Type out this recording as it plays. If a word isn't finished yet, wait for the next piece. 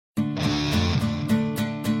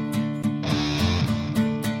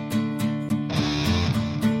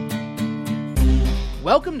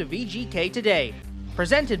Welcome to VGK Today,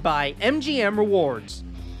 presented by MGM Rewards,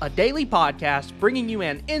 a daily podcast bringing you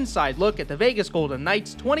an inside look at the Vegas Golden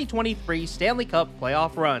Knights' 2023 Stanley Cup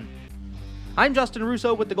playoff run. I'm Justin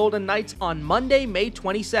Russo with the Golden Knights on Monday, May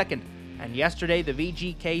 22nd, and yesterday the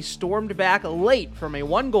VGK stormed back late from a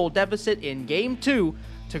one-goal deficit in Game 2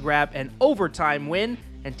 to grab an overtime win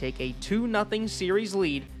and take a 2-0 series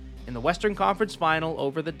lead in the Western Conference Final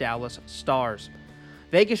over the Dallas Stars.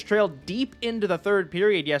 Vegas trailed deep into the third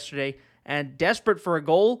period yesterday, and desperate for a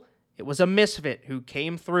goal, it was a misfit who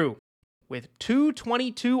came through. With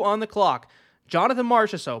 2:22 on the clock, Jonathan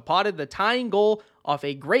Marchessault potted the tying goal off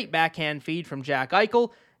a great backhand feed from Jack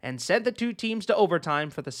Eichel and sent the two teams to overtime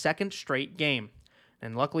for the second straight game.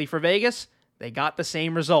 And luckily for Vegas, they got the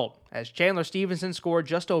same result, as Chandler Stephenson scored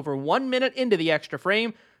just over 1 minute into the extra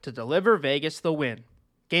frame to deliver Vegas the win.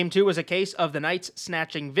 Game 2 was a case of the Knights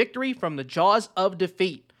snatching victory from the jaws of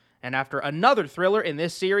defeat. And after another thriller in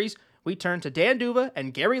this series, we turn to D'Uva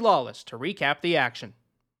and Gary Lawless to recap the action.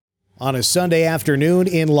 On a Sunday afternoon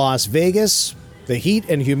in Las Vegas, the heat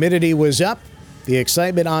and humidity was up. The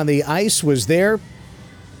excitement on the ice was there.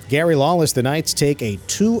 Gary Lawless, the Knights take a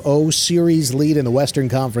 2-0 series lead in the Western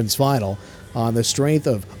Conference Final on the strength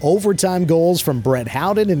of overtime goals from Brett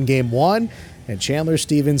Howden in Game 1 and Chandler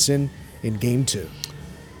Stephenson in Game 2.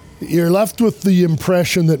 You're left with the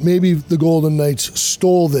impression that maybe the Golden Knights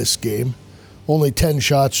stole this game. Only 10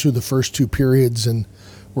 shots through the first two periods and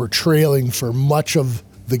were trailing for much of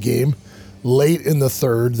the game. Late in the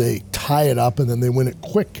third, they tie it up and then they win it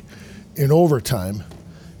quick in overtime.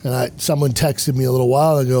 And someone texted me a little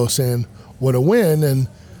while ago saying, what a win. And,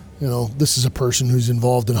 this is a person who's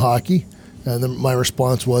involved in hockey. And then my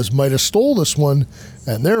response was, might have stole this one.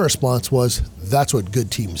 And their response was, that's what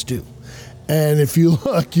good teams do. And if you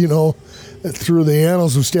look, through the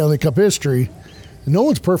annals of Stanley Cup history, no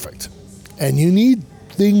one's perfect. And you need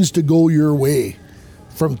things to go your way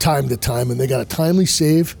from time to time. And they got a timely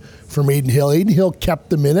save from Adin Hill. Adin Hill kept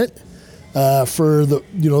them in it for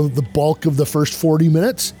the bulk of the first 40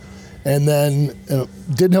 minutes. And then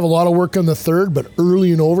didn't have a lot of work on the third, but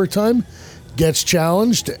early in overtime gets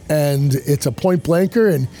challenged. And it's a point blanker,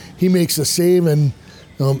 and he makes a save. And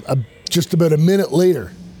just about a minute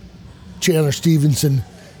later, Chandler Stephenson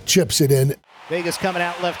chips it in. Vegas coming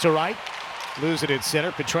out left to right. Lose it at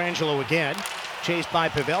center. Pietrangelo again. Chased by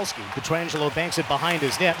Pavelski. Pietrangelo banks it behind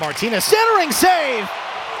his net. Martinez centering save!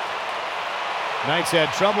 Knights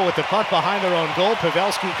had trouble with the puck behind their own goal.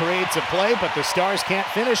 Pavelski creates a play, but the Stars can't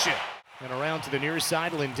finish it. And around to the near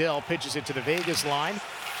side, Lindell pitches it to the Vegas line.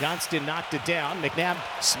 Johnston knocked it down. McNabb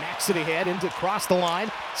smacks it ahead into cross the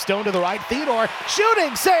line. Stone to the right. Theodore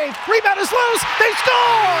shooting, save. Rebound is loose. They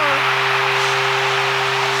score!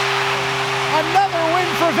 Another win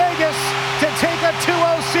for Vegas to take a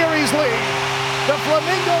 2-0 series lead. The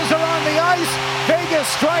Flamingos are on the ice. Vegas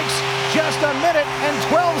strikes just a minute and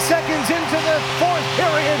 12 seconds into the fourth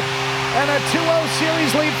period, and a 2-0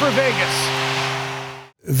 series lead for Vegas.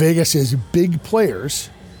 Vegas has big players.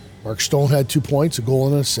 Mark Stone had 2 points, a goal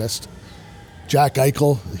and an assist. Jack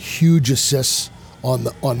Eichel, huge assists on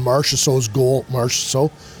Marchessault's goal,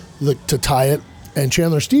 to tie it. And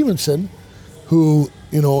Chandler Stephenson, who,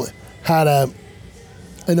 had an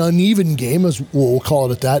uneven game, as we'll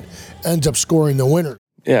call it at that, ends up scoring the winner.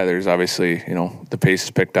 Yeah, there's obviously, the pace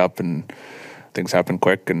is picked up and things happen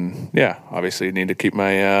quick. And, yeah, obviously need to keep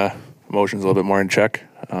my emotions a little bit more in check.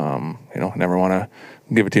 Never want to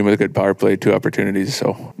give a team with a good power play 2 opportunities.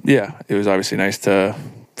 So, yeah, it was obviously nice to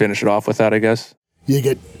finish it off with that, I guess. You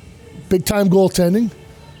get big-time goaltending.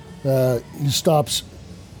 He stops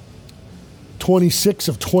 26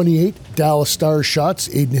 of 28 Dallas Stars shots,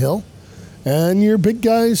 Adin Hill. And your big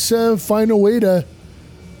guys find a way to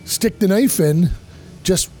stick the knife in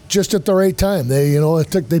just at the right time. They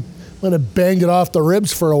might have banged it off the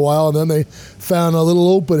ribs for a while, and then they found a little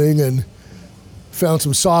opening and found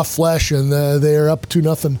some soft flesh, and they are up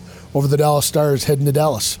 2-0 over the Dallas Stars heading to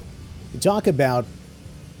Dallas. You talk about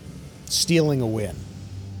stealing a win.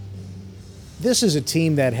 This is a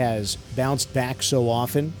team that has bounced back so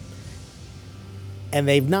often, and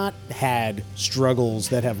they've not had struggles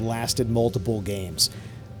that have lasted multiple games.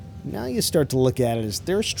 Now you start to look at it as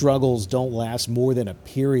their struggles don't last more than a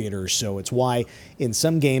period or so. It's why in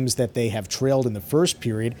some games that they have trailed in the first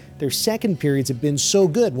period, their second periods have been so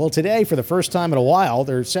good. Well, today, for the first time in a while,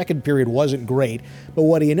 their second period wasn't great. But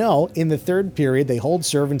what do you know? In the third period, they hold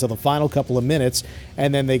serve until the final couple of minutes,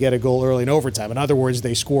 and then they get a goal early in overtime. In other words,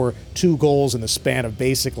 they score 2 goals in the span of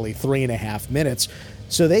basically 3.5 minutes.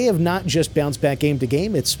 So they have not just bounced back game to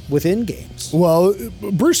game, it's within games. Well,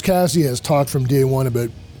 Bruce Cassidy has talked from day one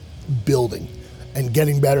about building. and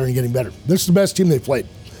getting better and getting better. This is the best team they've played.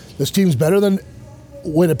 This team's better than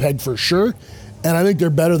Winnipeg for sure, and I think they're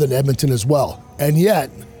better than Edmonton as well. And yet,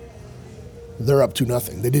 they're up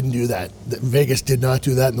 2-0. They didn't do that. Vegas did not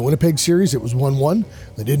do that in the Winnipeg series. It was 1-1.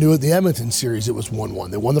 They didn't do it in the Edmonton series. It was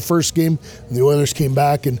 1-1. They won the first game, and the Oilers came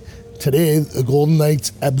back, and today the Golden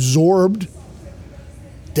Knights absorbed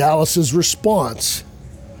Dallas's response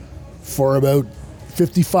for about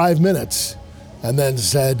 55 minutes and then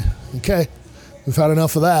said, okay, we've had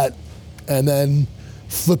enough of that, and then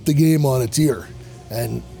flipped the game on its ear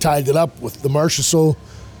and tied it up with the Marchessault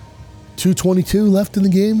 2:22 left in the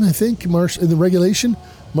game, I think, in the regulation.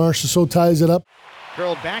 Marchessault ties it up.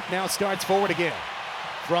 Curled back, now starts forward again.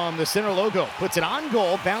 From the center logo, puts it on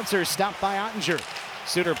goal. Bouncer stopped by Ottinger.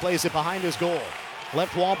 Suter plays it behind his goal.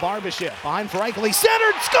 Left wall, Barbashev. Behind for Eichel. He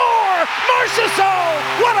centered, score! Marchessault!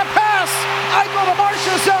 What a pass! Eichel to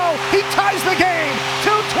Marchessault. He ties the game.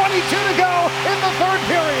 2:22 to go in the third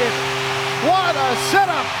period. What a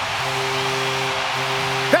setup!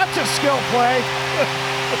 That's a skill play.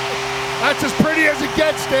 That's as pretty as it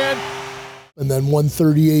gets, Dan. And then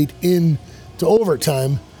 1:38 into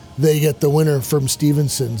overtime, they get the winner from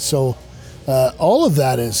Stephenson. So all of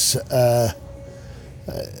that is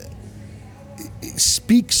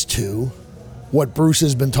speaks to what Bruce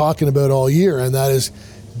has been talking about all year, and that is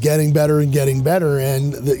getting better and getting better.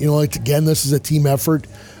 And again, this is a team effort.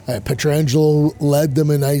 Pietrangelo led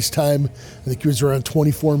them in ice time. I think he was around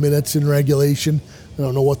 24 minutes in regulation. I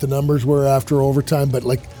don't know what the numbers were after overtime, but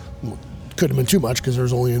could have been too much because there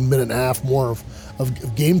was only a minute and a half more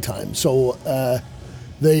of game time. So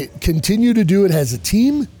they continue to do it as a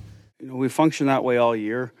team. We function that way all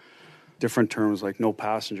year. Different terms like no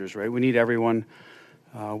passengers, right? We need everyone.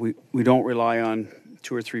 We don't rely on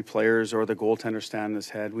 2 or 3 players or the goaltender standing his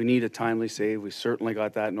head. We need a timely save. We certainly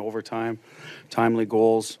got that in overtime. Timely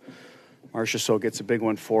goals. Marchessault gets a big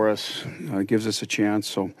one for us, gives us a chance.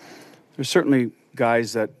 So there's certainly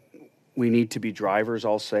guys that we need to be drivers,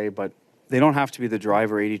 I'll say, but they don't have to be the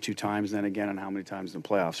driver 82 times and then again and how many times in the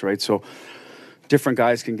playoffs, right? So different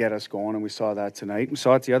guys can get us going, and we saw that tonight. We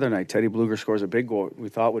saw it the other night. Teddy Bluger scores a big goal we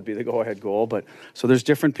thought would be the go-ahead goal. But so there's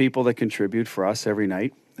different people that contribute for us every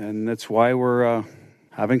night, and that's why we're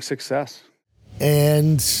having success.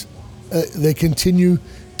 And they continue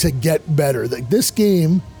to get better. Like this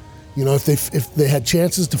game, if they had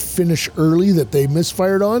chances to finish early that they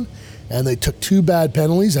misfired on, and they took 2 bad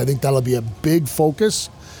penalties, I think that'll be a big focus.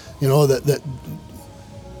 That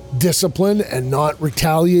discipline and not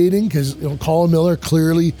retaliating, because Colin Miller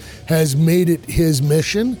clearly has made it his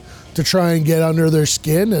mission to try and get under their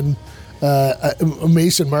skin, and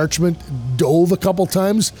Mason Marchment dove a couple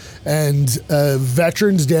times, and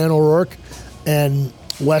veterans Dan O'Rourke and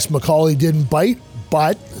Wes McCauley didn't bite,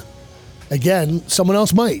 but again, someone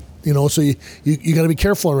else might. So you got to be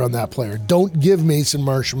careful around that player. Don't give Mason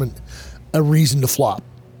Marchment a reason to flop,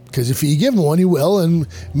 because if you give him one, he will, and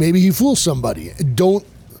maybe he fools somebody. Don't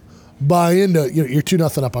buy into, you're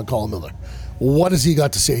 2-0 up on Colin Miller. What has he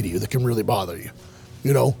got to say to you that can really bother you?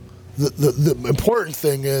 The important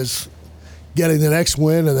thing is getting the next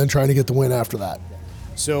win and then trying to get the win after that.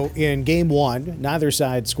 So in Game 1, neither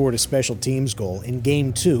side scored a special teams goal. In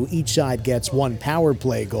Game 2, each side gets 1 power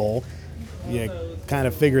play goal. You kind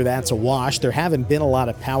of figure that's a wash. There haven't been a lot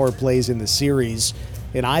of power plays in the series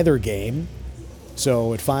in either game.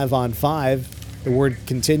 So at 5-on-5, the word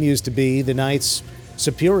continues to be the Knights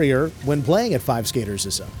superior when playing at 5 skaters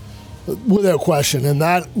a side. Without question, and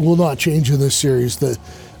that will not change in this series.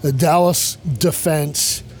 The Dallas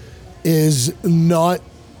defense is not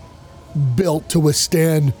built to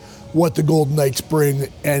withstand what the Golden Knights bring.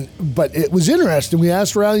 But it was interesting. We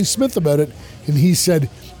asked Riley Smith about it, and he said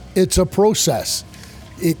it's a process.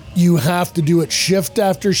 You have to do it shift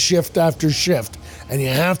after shift after shift, and you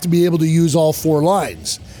have to be able to use all 4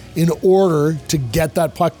 lines in order to get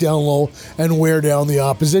that puck down low and wear down the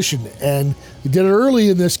opposition. And they did it early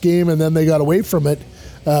in this game, and then they got away from it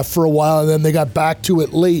for a while, and then they got back to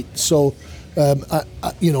it late. So,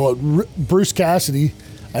 Bruce Cassidy,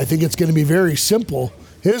 I think it's going to be very simple.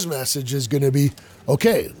 His message is going to be,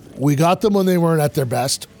 okay, we got them when they weren't at their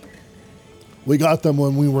best. We got them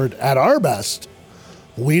when we weren't at our best.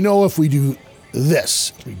 We know if we do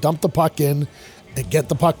this, we dump the puck in and get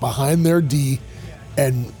the puck behind their D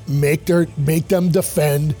and make them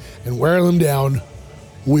defend and wear them down,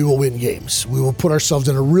 we will win games. We will put ourselves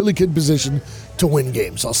in a really good position to win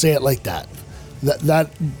games. I'll say it like that.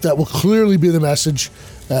 That will clearly be the message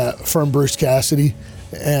from Bruce Cassidy,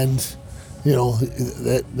 and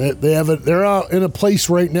they're out in a place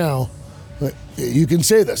right now. You can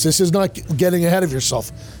say this. This is not getting ahead of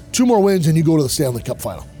yourself. 2 more wins and you go to the Stanley Cup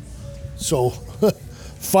final. So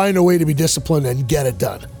find a way to be disciplined and get it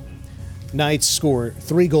done. Knights score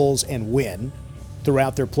 3 goals and win.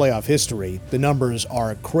 Throughout their playoff history, the numbers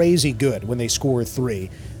are crazy good. When they score 3,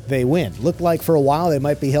 they win. Looked like for a while they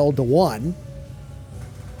might be held to 1.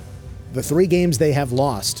 The 3 games they have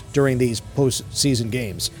lost during these postseason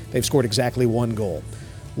games, they've scored exactly 1 goal.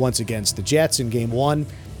 Once against the Jets in Game 1,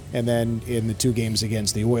 and then in the 2 games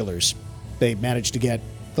against the Oilers. They managed to get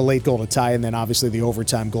the late goal to tie, and then obviously the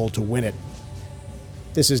overtime goal to win it.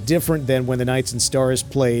 This is different than when the Knights and Stars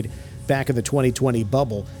played back in the 2020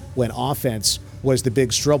 bubble, when offense was the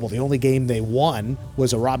big struggle. The only game they won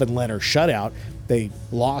was a Robin Leonard shutout. They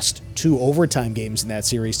lost 2 overtime games in that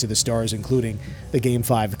series to the Stars, including the Game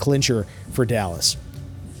 5 clincher for Dallas.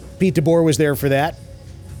 Pete DeBoer was there for that.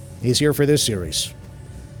 He's here for this series.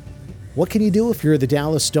 What can you do if you're the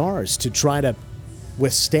Dallas Stars to try to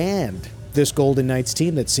withstand this Golden Knights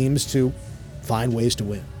team that seems to find ways to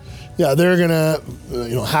win? Yeah, they're going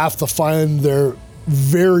to have to find their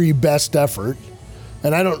very best effort.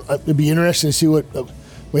 And it'd be interesting to see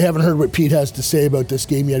we haven't heard what Pete has to say about this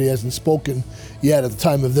game yet. He hasn't spoken yet at the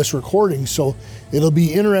time of this recording. So it'll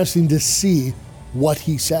be interesting to see what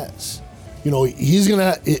he says. He's going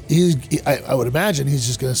to, I would imagine he's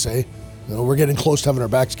just going to say, we're getting close to having our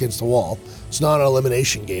backs against the wall. It's not an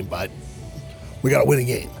elimination game, but we got to win a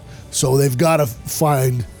game. So they've got to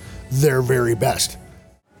find their very best.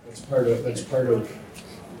 That's part of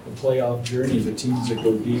the playoff journey. The teams that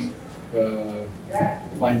go deep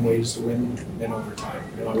find ways to win in overtime.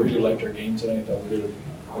 I really liked our game tonight. I thought we did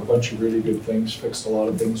a bunch of really good things, fixed a lot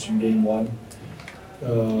of things from Game 1.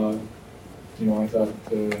 I thought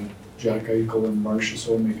Jack Eichel and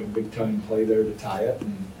Marchessault make a big time play there to tie it,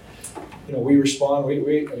 and we respond.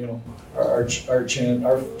 Our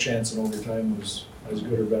chance in overtime was as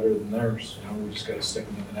good or better than theirs. We just got to stick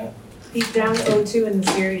them in the net. He's down 0-2 in the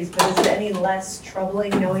series, but is it any less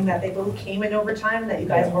troubling knowing that they both came in overtime, that you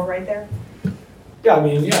guys were right there? Yeah,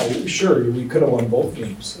 sure, we could have won both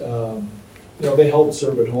games. They held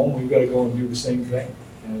serve at home. We've got to go and do the same thing.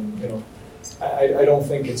 And, I don't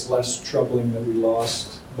think it's less troubling that we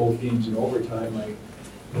lost both games in overtime.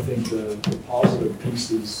 I think the positive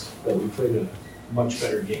piece is that we played a much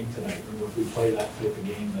better game tonight. And if we play that type of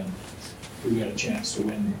game, then we got a chance to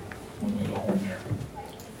win when we go home there.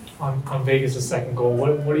 On Vegas' second goal,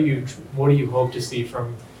 what do you hope to see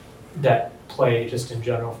from that play, just in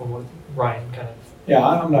general, from what Ryan kind of? Yeah,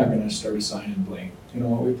 I'm not going to start a sign and blame.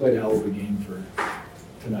 We played a hell of a game for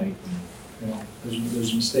tonight. And,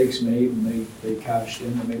 there's mistakes made, and they cashed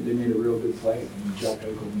in. They made a real good play. And Jack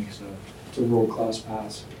Eichel makes a world-class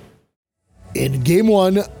pass. In Game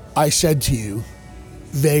 1, I said to you,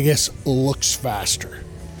 Vegas looks faster,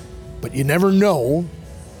 but you never know.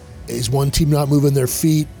 Is one team not moving their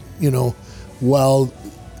feet? While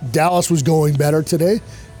Dallas was going better today,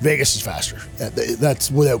 Vegas is faster.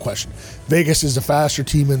 That's without question. Vegas is the faster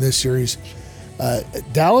team in this series.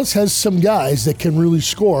 Dallas has some guys that can really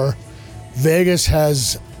score. Vegas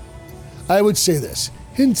has, I would say this,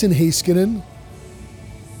 Hintz and Heiskanen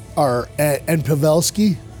and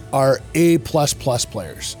Pavelski are A++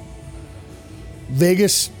 players.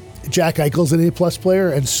 Vegas, Jack Eichel's an A+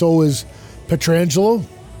 player, and so is Pietrangelo.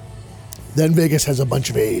 Then Vegas has a bunch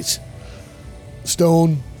of A's.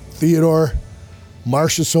 Stone, Theodore,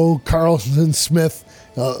 Marchessault, Carlson, Smith.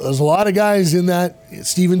 There's a lot of guys in that.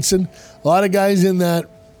 Stephenson, a lot of guys in that.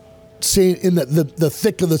 In the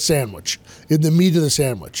thick of the sandwich, in the meat of the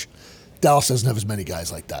sandwich. Dallas doesn't have as many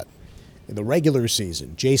guys like that. In the regular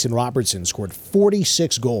season, Jason Robertson scored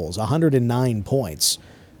 46 goals, 109 points.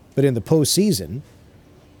 But in the postseason,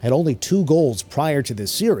 had only 2 goals prior to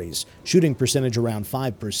this series, shooting percentage around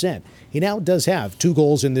 5%. He now does have 2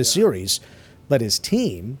 goals in this series, but his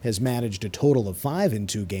team has managed a total of 5 in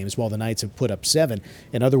 2 games, while the Knights have put up 7.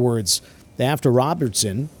 In other words, after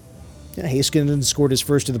Robertson, Heiskanen scored his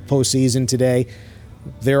first of the postseason today.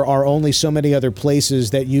 There are only so many other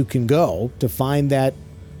places that you can go to find that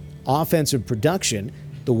offensive production.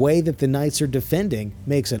 The way that the Knights are defending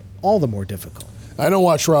makes it all the more difficult. I don't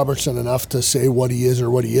watch Robertson enough to say what he is or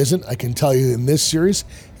what he isn't. I can tell you in this series,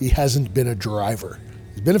 he hasn't been a driver.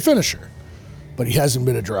 He's been a finisher, but he hasn't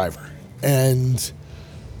been a driver. And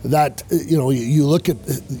that, you look at,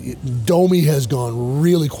 Domi has gone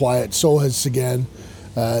really quiet, so has Seguin.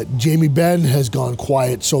 Jamie Benn has gone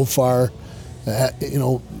quiet so far.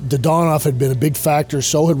 Dodonov had been a big factor,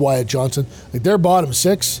 so had Wyatt Johnson. Their bottom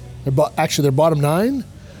 6, their bottom 9,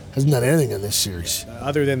 hasn't done anything in this series.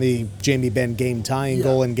 Other than the Jamie Benn game-tying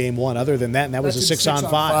goal in Game 1. Other than that, and that was a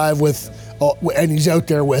 6-on-5. And he's out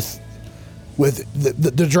there with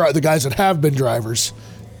the guys that have been drivers,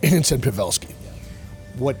 Hintz and Pavelski.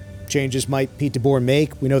 What changes might Pete DeBoer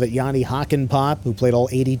make? We know that Yanni Hakanpää, who played all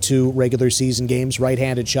 82 regular season games,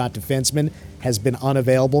 right-handed shot defenseman, has been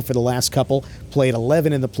unavailable for the last couple. Played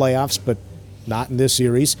 11 in the playoffs, but not in this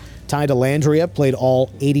series. Ty Dellandrea played all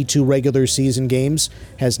 82 regular season games,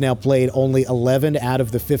 has now played only 11 out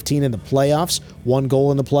of the 15 in the playoffs, 1 goal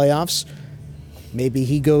in the playoffs. Maybe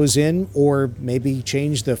he goes in, or maybe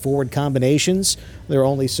change the forward combinations. There are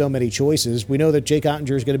only so many choices. We know that Jake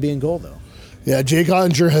Ottinger is going to be in goal, though. Yeah, Jake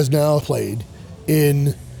Ottinger has now played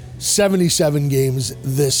in 77 games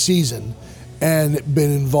this season and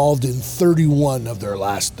been involved in 31 of their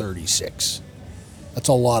last 36. That's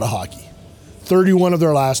a lot of hockey. 31 of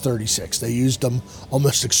their last 36. They used him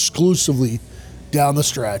almost exclusively down the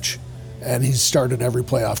stretch, and he's started every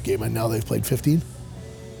playoff game, and now they've played 15?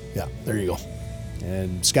 Yeah, there you go.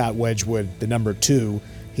 And Scott Wedgwood, the number 2,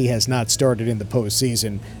 he has not started in the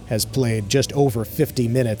postseason, has played just over 50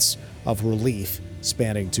 minutes of relief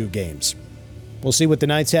spanning 2 games. We'll see what the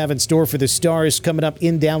Knights have in store for the Stars coming up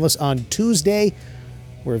in Dallas on Tuesday,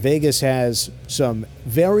 where Vegas has some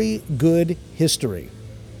very good history,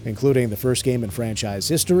 including the first game in franchise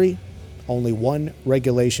history, only 1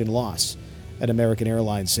 regulation loss at American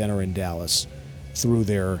Airlines Center in Dallas through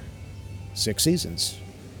their 6 seasons.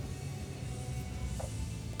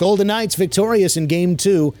 Golden Knights victorious in Game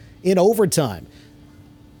 2 in overtime.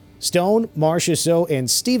 Stone, Marchessault, and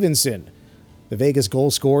Stephenson, the Vegas goal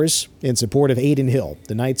scorers in support of Adin Hill.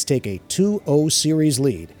 The Knights take a 2-0 series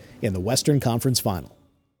lead in the Western Conference Final.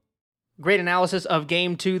 Great analysis of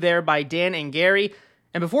Game 2 there by Dan and Gary.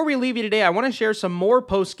 And before we leave you today, I want to share some more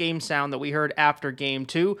post-game sound that we heard after Game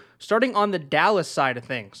 2, starting on the Dallas side of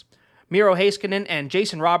things. Miro Heiskanen and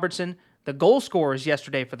Jason Robertson, the goal scorers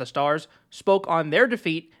yesterday for the Stars, spoke on their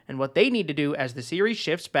defeat and what they need to do as the series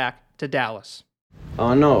shifts back to Dallas.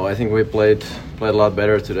 No, I think we played a lot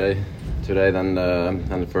better today than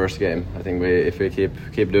the first game. I think if we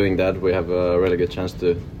keep doing that, we have a really good chance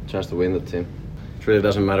to win the team. It really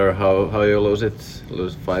doesn't matter how you lose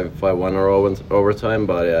 5-1 or overtime,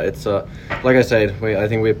 but yeah, it's like I said, I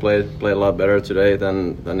think we played a lot better today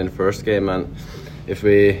than in the first game, and if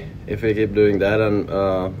we keep doing that and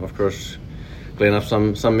of course clean up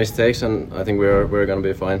some mistakes, and I think we're going to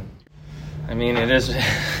be fine. I mean, it is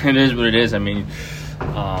what it is. I mean,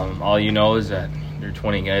 all you know is that there are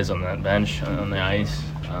 20 guys on that bench on the ice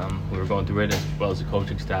who are going through it, as well as the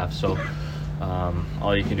coaching staff. So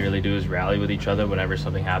all you can really do is rally with each other whenever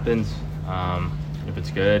something happens. If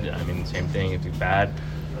it's good, I mean, same thing. If it's bad,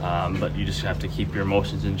 but you just have to keep your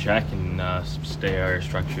emotions in check and stay very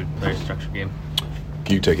structured game.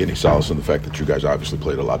 Can you take any solace in the fact that you guys obviously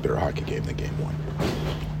played a lot better hockey game than Game 1?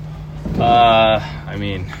 I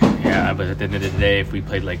mean, yeah, but at the end of the day, if we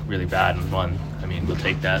played really bad and won, I mean, we'll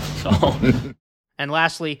take that. So. And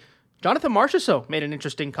lastly, Jonathan Marchessault made an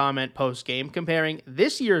interesting comment post-game comparing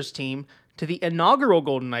this year's team to the inaugural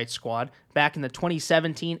Golden Knights squad back in the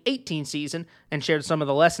 2017-18 season and shared some of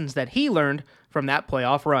the lessons that he learned from that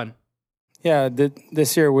playoff run. Yeah,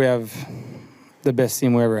 this year we have the best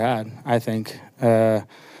team we ever had, I think. But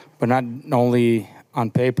not only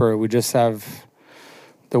on paper, we just have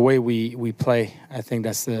the way we play. I think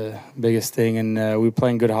that's the biggest thing. And we're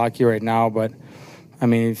playing good hockey right now. But, I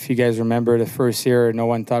mean, if you guys remember the first year, no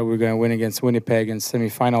one thought we were going to win against Winnipeg in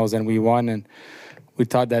semifinals, and we won. And we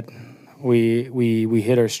thought that we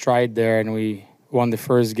hit our stride there, and we won the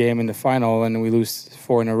first game in the final, and we lose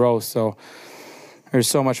 4 in a row. So there's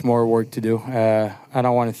so much more work to do. I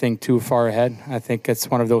don't want to think too far ahead. I think it's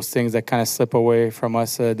one of those things that kind of slip away from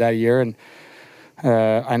us that year. And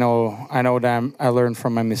I know that I learned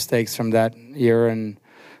from my mistakes from that year, and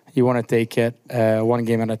you want to take it one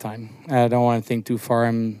game at a time. I don't want to think too far.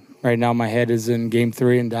 Right now my head is in Game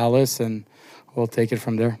 3 in Dallas, and we'll take it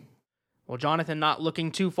from there. Well, Jonathan not looking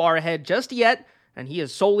too far ahead just yet, and he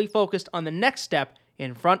is solely focused on the next step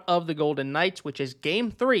in front of the Golden Knights, which is Game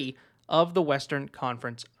 3 of the Western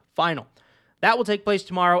Conference Final. That will take place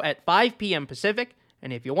tomorrow at 5 p.m. Pacific,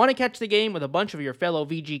 and if you want to catch the game with a bunch of your fellow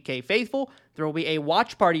VGK faithful, there will be a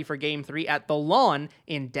watch party for Game 3 at The Lawn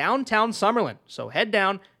in downtown Summerlin. So head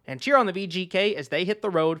down and cheer on the VGK as they hit the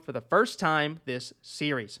road for the first time this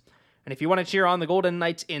series. And if you want to cheer on the Golden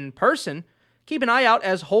Knights in person, keep an eye out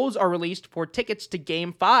as holds are released for tickets to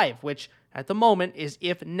Game 5, which at the moment is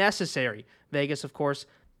if necessary. Vegas, of course,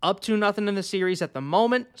 up 2-0 in the series at the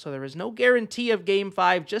moment, so there is no guarantee of Game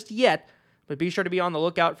 5 just yet, but be sure to be on the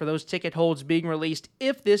lookout for those ticket holds being released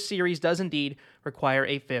if this series does indeed require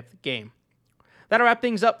a 5th game. That'll wrap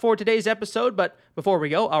things up for today's episode, but before we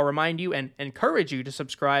go, I'll remind you and encourage you to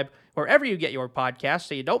subscribe wherever you get your podcasts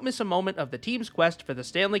so you don't miss a moment of the team's quest for the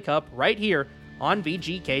Stanley Cup right here on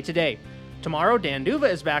VGK Today. Tomorrow, D'Uva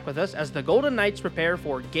is back with us as the Golden Knights prepare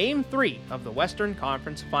for Game 3 of the Western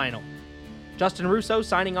Conference Final. Justin Russo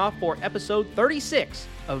signing off for episode 36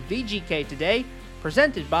 of VGK Today,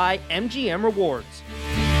 presented by MGM Rewards.